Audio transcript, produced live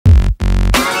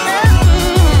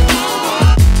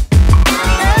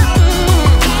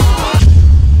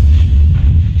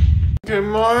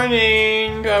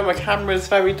so my camera's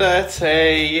very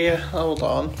dirty. Hold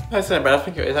on. That's not bad, I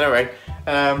think it is anyway.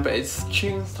 But it's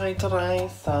Tuesday today,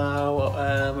 so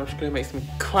I'm just gonna make some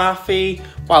coffee.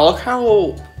 Wow, look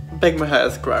how big my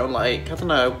hair's grown. Like, I don't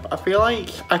know, I feel like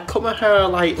I cut my hair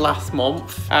like last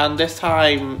month, and this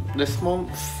month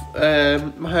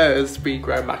my hair has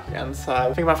regrown back again, so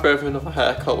I think I'm gonna have to go for another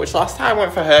haircut, which last time I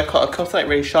went for a haircut I cut it like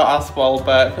really short as well,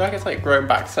 but I feel like it's like grown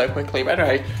back so quickly. But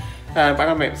anyway, I'm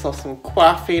gonna make myself some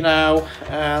coffee now,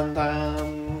 and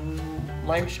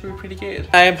life should be pretty good.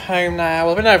 I am home now.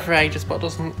 I've been over for ages, but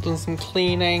done some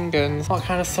cleaning and all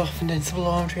kind of stuff, and doing some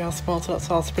laundry as well, so that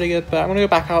sounds pretty good. But I'm gonna go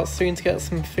back out soon to get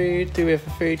some food, do with a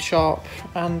food shop,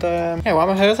 and yeah, well,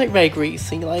 my hair's like very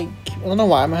greasy. Like, I don't know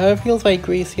why my hair feels very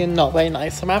greasy and not very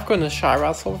nice. So I'm gonna have to go in the shower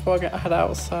as well before I head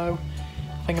out. So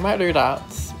I think I might do that.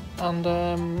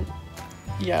 And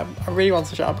yeah, I really want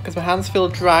to shower because my hands feel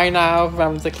dry now.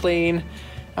 I'm to clean.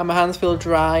 And my hands feel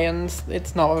dry and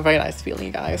it's not a very nice feeling,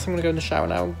 you guys. So I'm gonna go in the shower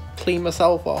now and clean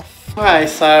myself off. Okay,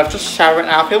 so I've just showered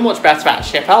now. I feel much better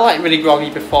actually. I felt like really groggy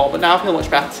before, but now I feel much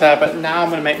better. But now I'm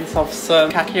gonna make myself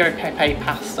some cacio e pepe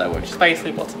pasta, which is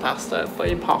basically butter pasta, but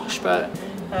in posh. But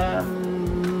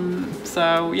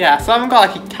so yeah, so I haven't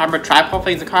got like a camera tripod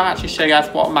things. I can't actually show you guys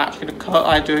what I'm actually gonna cut.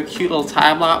 I do a cute little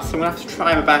time lapse, so I'm gonna have to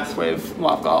try my best with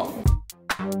what I've got.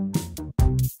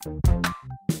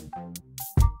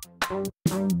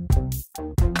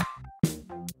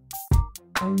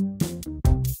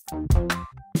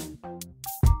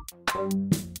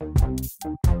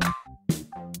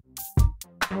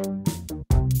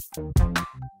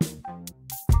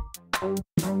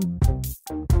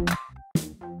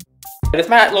 This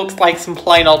might look like some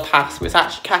plain old pasta, but it's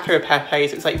actually cacio e pepe,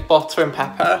 so it's like butter and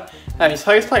pepper. You're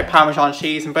supposed to like Parmesan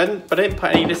cheese, but I didn't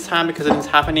put any this time because I didn't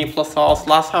have any plus sauce.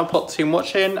 Last time I put too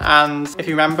much in, and if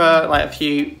you remember, like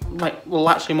actually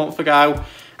a month ago,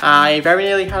 I very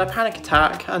nearly had a panic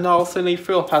attack and also nearly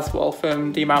threw up as well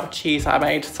from the amount of cheese I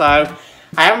made. So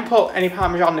I haven't put any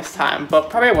Parmesan this time, but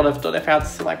probably I would have done if I had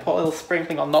to like put a little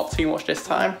sprinkling on, not too much this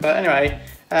time. But anyway,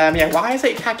 yeah, why is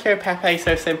it cacio e pepe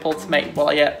so simple to make,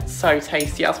 but yet so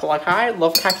tasty as well? Like, I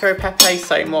love cacio e pepe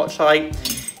so much. Like,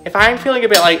 if I'm feeling a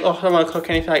bit like, oh, I don't want to cook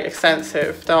anything like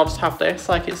extensive, then I'll just have this.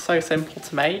 Like, it's so simple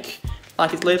to make.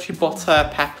 Like, it's literally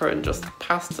butter, pepper, and just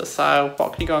pasta. So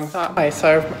what can you go on with that? Okay,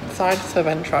 so I decided to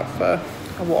venture out for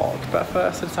a walk, but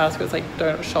first I decided to go to like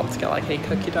donut shop to get like a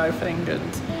cookie dough thing, and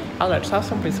I don't know, just have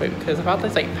something sweet because I've had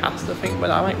this like pasta thing,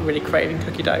 but I'm like really craving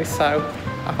cookie dough. So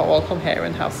I thought, well, I'll come here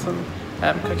and have some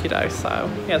cookie dough. So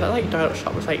yeah, that like donut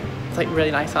shop was like, it's like really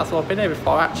nice as well. I've been there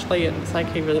before actually, and it's like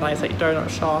a really nice like donut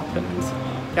shop, and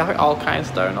yeah, like all kinds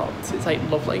of donuts. It's like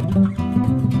lovely.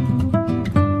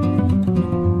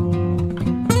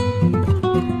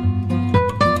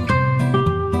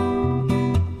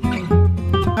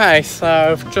 Okay, so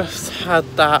I've just had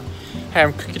that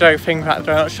cookie dough thing at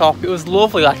the donut shop. It was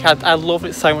lovely. Like, I loved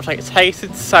it so much. Like, it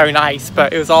tasted so nice,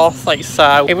 but it was also like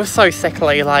it was so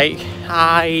sickly. Like,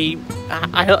 I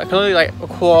could only like a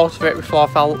quarter of it before I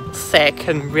felt sick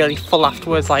and really full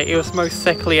afterwards. Like, it was the most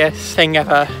sickliest thing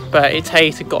ever, but it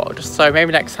tasted good. So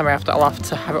maybe next time I'll have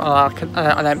to have it on like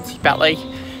an empty belly.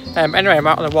 Anyway, I'm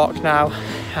out on a walk now,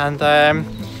 and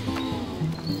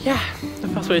yeah,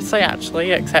 that's what I'd say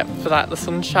actually, except for that the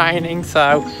sun's shining,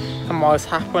 so I'm always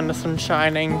happy when the sun's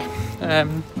shining.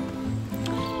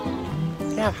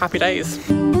 Yeah, happy days.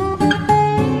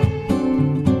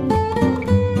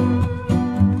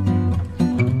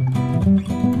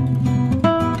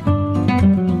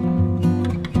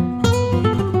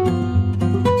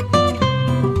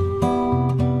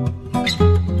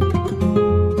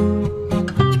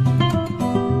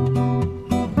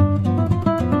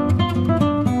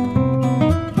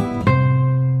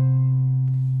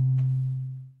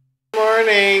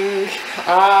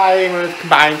 I'm going to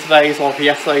combine today's vlog with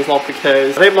yesterday's vlog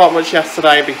because I didn't vlog much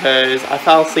yesterday because I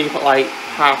fell asleep at like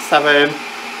 7:30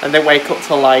 and didn't wake up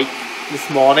till like this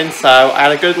morning, so I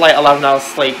had a good like 11 hours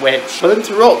sleep, which was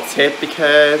interrupted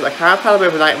because I kind of had a bit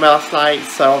of a nightmare last night.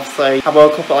 So obviously I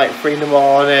woke up at like 3 in the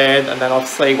morning and then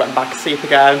obviously went back to sleep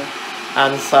again,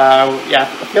 and so yeah,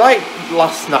 I feel like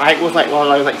last night was like one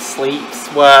of those like sleeps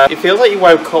where it feels like you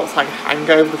woke up to like a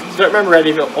hangover because you don't remember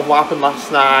any of what happened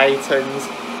last night,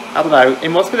 and I don't know, it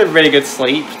must have been a really good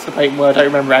sleep to the point where I don't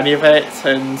remember any of it,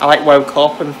 and I like woke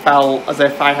up and felt as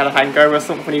if I had a hangover or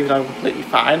something even though I'm completely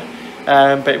fine.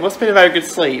 But it must have been a very good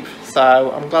sleep,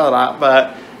 so I'm glad of that.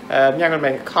 But yeah, I'm going to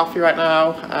make a coffee right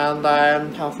now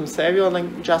and have some cereal and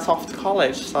then jet off to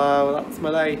college. So that's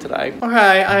my day today.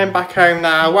 Okay, I am back home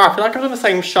now. Wow, I feel like I've done the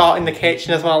same shot in the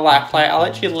kitchen as when I left. Like, I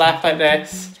literally left like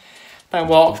this, then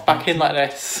walked back in like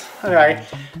this. Anyway,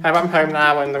 I'm home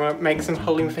now and I'm going to make some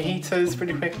whole lymph fajitas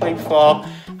pretty quickly before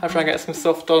I try and get some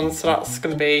stuff done, so that's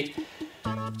going to be,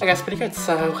 I guess, pretty good.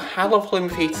 So, I love whole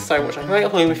lymph fajitas so much. I feel like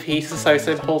whole lymph fajitas are so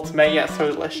simple to make yet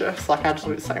so delicious. Like, I just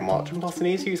love it so much. And plus, I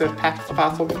need to use those peppers I've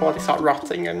had before they start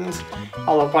rotting, and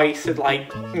I'll have wasted,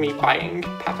 like, me buying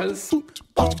peppers.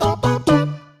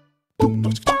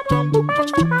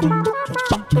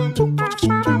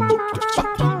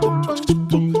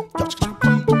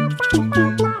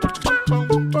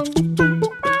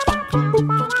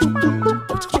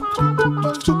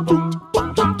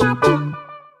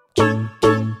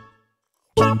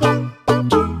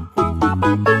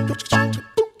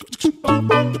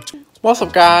 What's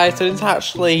up, guys? I didn't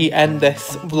actually end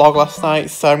this vlog last night,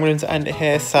 so I'm going to end it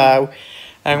here, so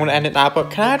I'm going to end it now.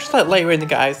 But can I just like let you in,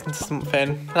 guys, into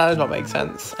something? That does not make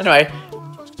sense. Anyway,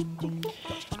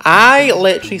 I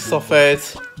literally suffered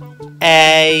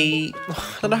I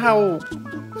don't know how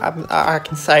I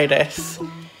can say this.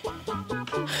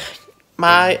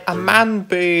 A man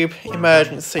boob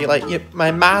emergency, like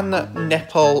my man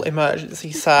nipple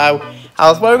emergency. So I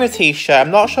was wearing a t-shirt.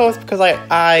 I'm not sure it's because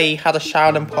I had a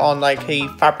shower and put on like a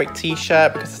fabric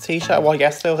t-shirt, because the t-shirt I wore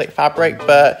yesterday was like fabric,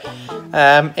 but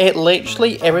it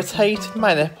literally irritated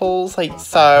my nipples like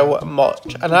so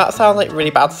much. And that sounds like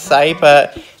really bad to say,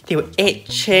 but they were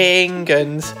itching,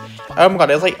 and oh my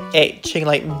god, it was like itching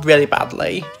like really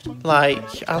badly.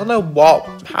 Like, I don't know what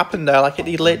happened there. Like, it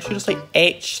literally just like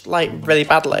itched like really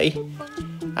badly,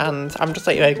 and I'm just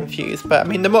like very confused. But I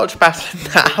mean, they're much better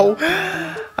now.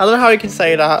 I don't know how you can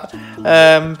say that.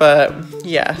 But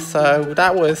yeah, so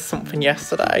that was something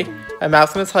yesterday. I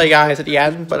was going to tell you guys at the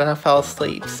end, but then I fell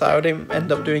asleep, so I didn't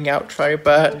end up doing outro.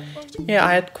 But yeah,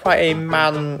 I had quite a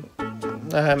man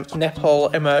nipple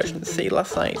emergency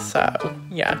last night, so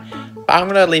yeah. But I'm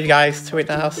gonna leave you guys to it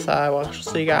now, so I'll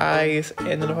see you guys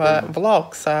in another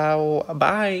vlog, so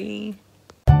bye.